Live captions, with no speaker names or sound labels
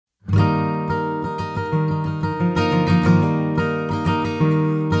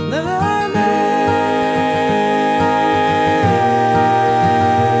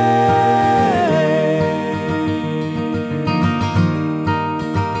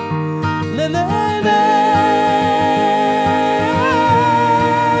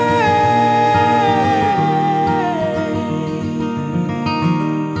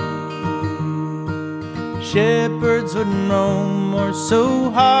wouldn't roam o'er so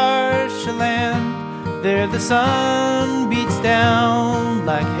harsh a land. There the sun beats down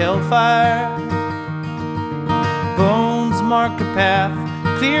like hellfire. Bones mark a path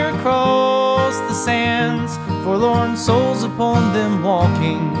clear across the sands, forlorn souls upon them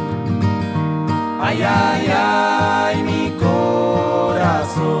walking. Ay, ay, ay, mi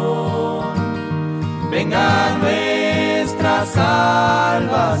corazón, venga nuestra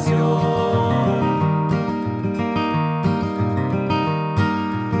salvación.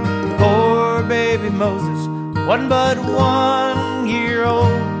 Poor baby Moses wasn't but 1 year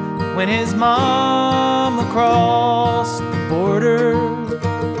old when his mama crossed the border.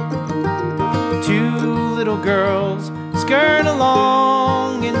 2 little girls skirting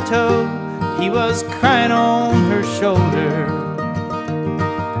along in tow, he was crying on her shoulder.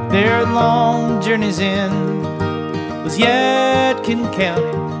 Their long journey's end was Yadkin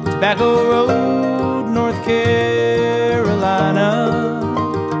County, Tobacco Road, North Carolina,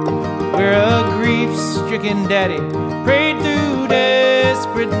 where a grief-stricken daddy prayed through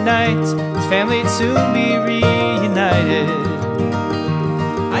desperate nights his family'd soon be reunited.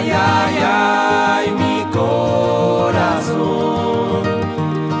 Ay, ay, ay, mi corazón,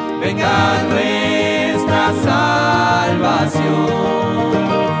 venga nuestra salvación.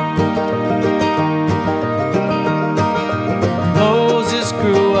 Moses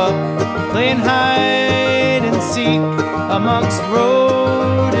grew up playing hide and seek amongst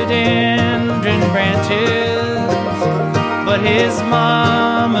rhododendron branches, but his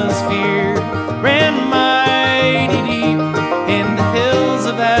mama's fear ran mighty deep in the hills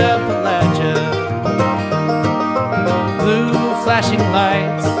of Appalachia. Blue flashing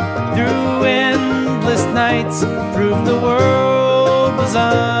lights through endless nights proved the world was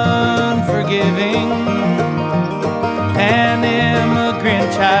unforgiving. An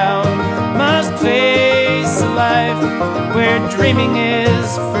immigrant child must face a life where dreaming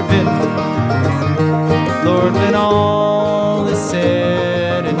is forbidden. Lord, when all is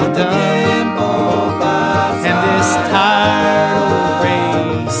said and done, and this tired old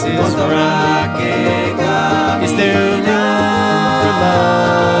race is run, is there room for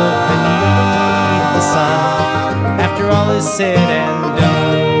love beneath the sun after all is said and done?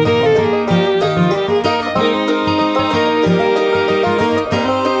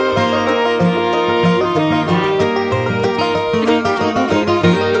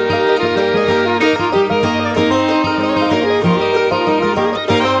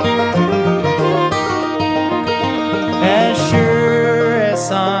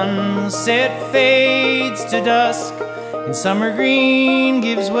 Sunset fades to dusk, and summer green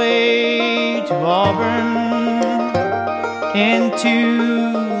gives way to auburn.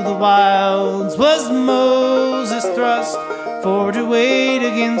 Into the wilds was Moses thrust, for to wade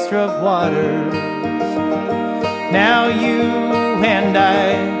against rough waters. Now you and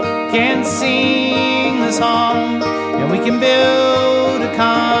I can sing the song, and we can build a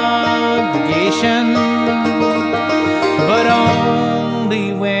congregation, but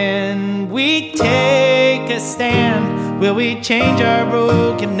only when we take a stand will we change our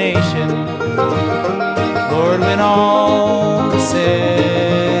broken nation. Lord, when all is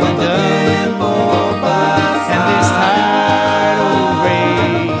said and done, and this tired old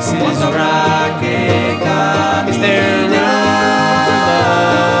race is run, is there room for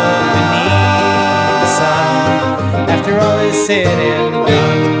love beneath the sun after all is said and done?